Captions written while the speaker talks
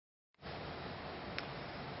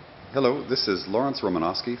Hello, this is Lawrence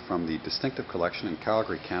Romanowski from the Distinctive Collection in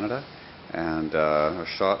Calgary, Canada, and a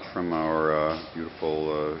shot from our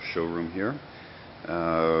beautiful showroom here.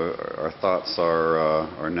 Our thoughts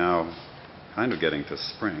are now kind of getting to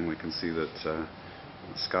spring. We can see that the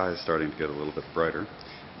sky is starting to get a little bit brighter.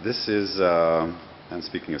 This is, and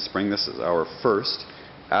speaking of spring, this is our first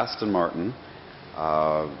Aston Martin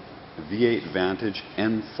V8 Vantage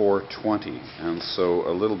N420, and so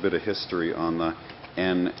a little bit of history on the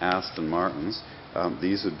N Aston Martins.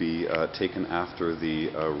 These would be taken after the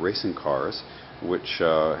racing cars, which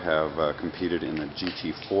have competed in the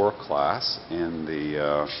GT4 class in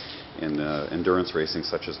the endurance racing,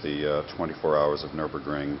 such as the 24 Hours of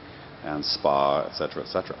Nürburgring and Spa, etc.,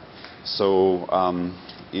 etc. So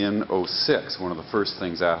in '06, one of the first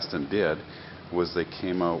things Aston did was they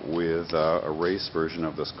came out with a race version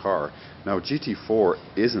of this car. Now, GT4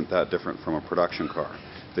 isn't that different from a production car.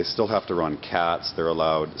 They still have to run cats. They're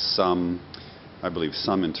allowed some, I believe,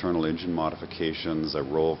 some internal engine modifications, a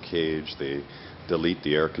roll cage. They delete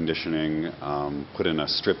the air conditioning, put in a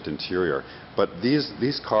stripped interior. But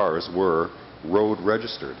these cars were road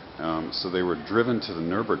registered. So they were driven to the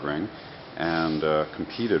Nürburgring and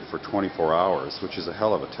competed for 24 hours, which is a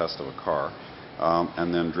hell of a test of a car,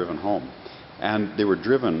 and then driven home. And they were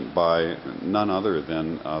driven by none other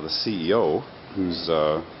than the CEO, who's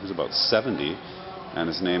about 70, and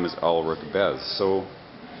his name is Ulrich Bez. So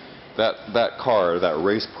that car, that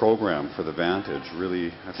race program for the Vantage,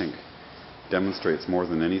 really, I think, demonstrates more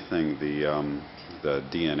than anything the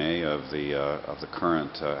DNA of the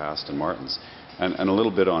current Aston Martins. And a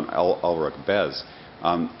little bit on Ulrich Bez.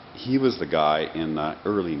 He was the guy in the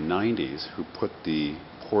early '90s who put the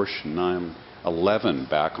Porsche 911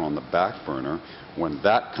 back on the back burner when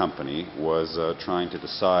that company was trying to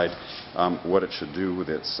decide what it should do with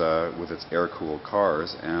its air-cooled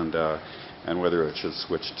cars and whether it should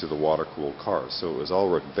switch to the water-cooled cars. So it was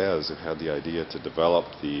Ulrich Bez who had the idea to develop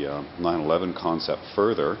the 911 concept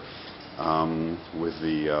further with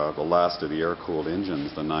the last of the air-cooled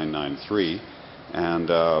engines, the 993, and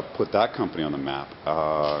put that company on the map,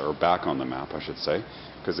 or back on the map, I should say,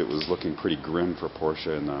 because it was looking pretty grim for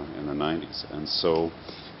Porsche in the 90s. And so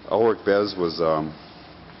Ulrich Bez was,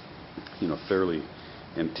 fairly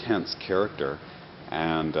intense character,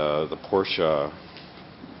 and the Porsche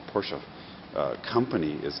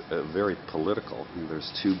company is very political.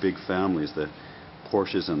 There's two big families, the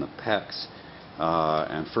Porsches and the Pecks,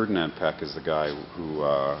 and Ferdinand Peck is the guy who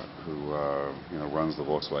runs the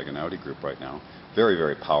Volkswagen Audi group right now. Very,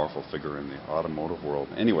 very powerful figure in the automotive world.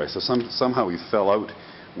 Anyway, so somehow he fell out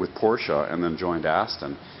with Porsche and then joined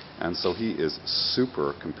Aston, and so he is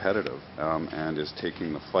super competitive and is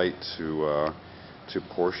taking the fight to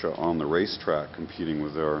Porsche on the racetrack, competing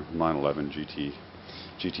with their 911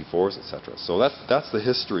 GT4s, etc. So that's the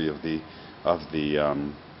history of the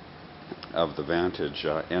Vantage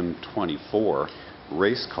N24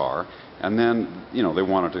 race car. And then, they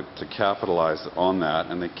wanted to capitalize on that,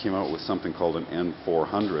 and they came out with something called an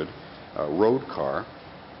N400 road car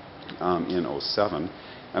in '07,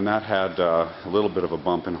 and that had a little bit of a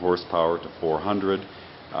bump in horsepower to 400,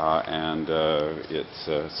 and its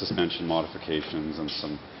suspension modifications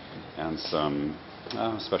and some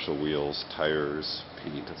special wheels, tires,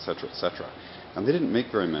 paint, etc., etc. And they didn't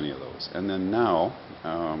make very many of those. And then now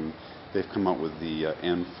they've come out with the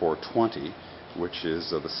N420, which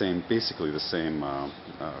is basically the same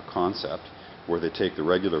concept, where they take the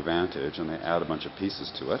regular Vantage and they add a bunch of pieces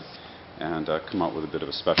to it and come out with a bit of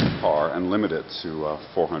a special car and limit it to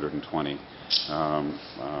 420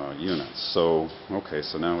 units. So okay,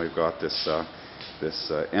 so now we've got this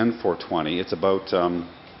N420. It's about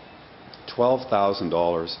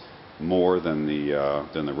 $12,000 more than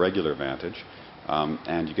the regular Vantage,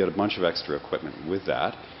 and you get a bunch of extra equipment with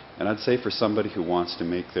that. And I'd say for somebody who wants to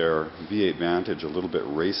make their V8 Vantage a little bit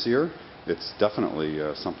racier, it's definitely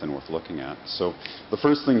something worth looking at. So the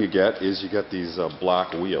first thing you get is you get these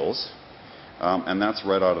black wheels, and that's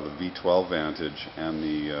right out of the V12 Vantage and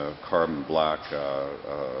the carbon black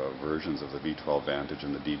versions of the V12 Vantage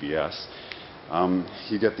and the DBS.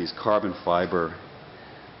 You get these carbon fiber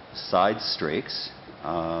side strakes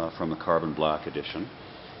from the carbon black edition.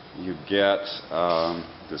 You get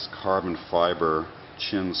this carbon fiber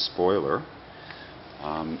chin spoiler.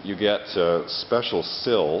 You get special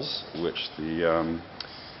sills, which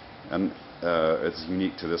it's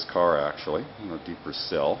unique to this car actually, a deeper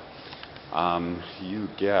sill. You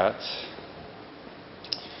get,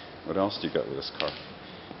 what else do you get with this car?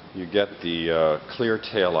 You get the clear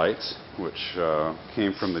taillights, which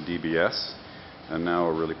came from the DBS and now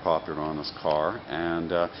are really popular on this car.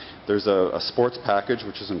 And there's a sports package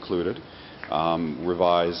which is included.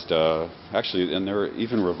 revised, actually, and they're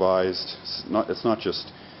even revised. It's not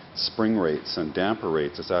just spring rates and damper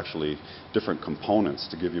rates. It's actually different components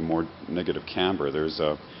to give you more negative camber. There's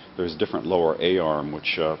different lower A-arm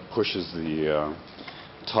which pushes the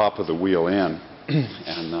top of the wheel in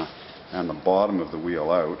and the bottom of the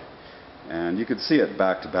wheel out. And you could see it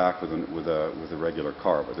back to back with a regular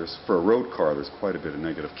car, but for a road car, there's quite a bit of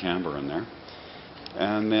negative camber in there.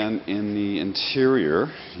 And then in the interior,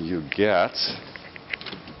 you get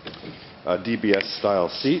DBS style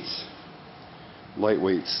seats,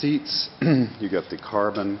 lightweight seats. You get the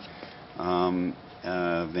carbon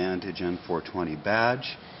Vantage N420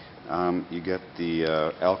 badge. You get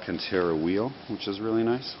the Alcantara wheel, which is really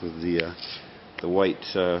nice, with the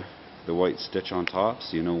white stitch on top,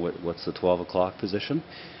 so you know what's the 12 o'clock position.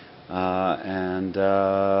 And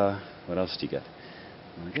what else do you get?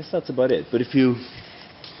 I guess that's about it. But if you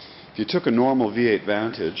took a normal V8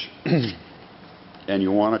 Vantage and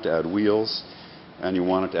you wanted to add wheels, and you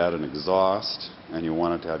wanted to add an exhaust, and you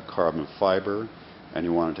wanted to add carbon fiber, and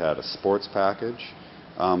you wanted to add a sports package,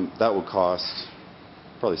 that would cost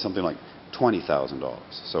probably something like $20,000.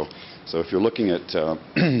 So if you're looking at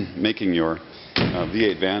making your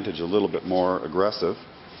V8 Vantage a little bit more aggressive,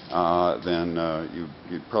 then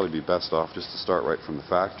you'd probably be best off just to start right from the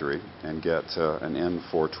factory and get an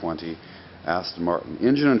N420 Aston Martin.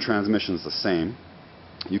 Engine and transmission is the same.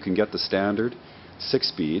 You can get the standard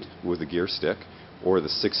 6-speed with a gear stick or the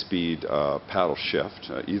 6-speed paddle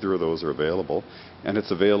shift. Either of those are available, and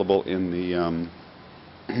it's available in the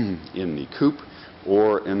coupe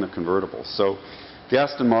or in the convertible. So the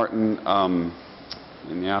Aston Martin,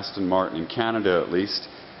 in Canada at least,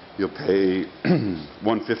 you'll pay $150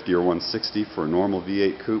 or $160 for a normal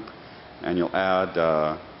V8 coupe, and you'll add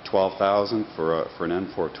 $12,000 for an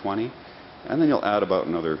N420, and then you'll add about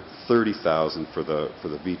another $30,000 for the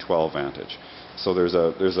V12 Vantage. So there's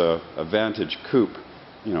a Vantage coupe,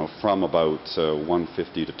 you know, from about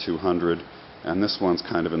 $150 to $200, and this one's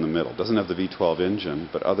kind of in the middle. Doesn't have the V12 engine,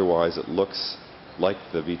 but otherwise it looks like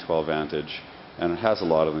the V12 Vantage, and it has a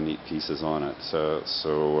lot of the neat pieces on it.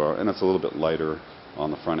 And it's a little bit lighter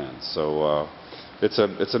on the front end. So it's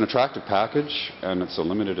an attractive package, and it's a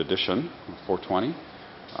limited edition, 420,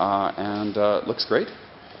 and it looks great.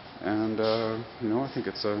 And you know, I think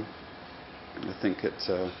it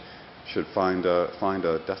should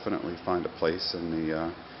definitely find a place in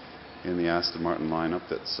the Aston Martin lineup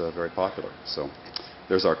that's very popular. So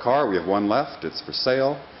there's our car. We have one left. It's for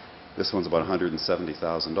sale. This one's about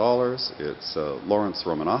 $170,000. It's Lawrence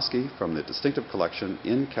Romanowski from the Distinctive Collection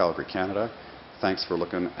in Calgary, Canada. Thanks for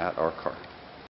looking at our car.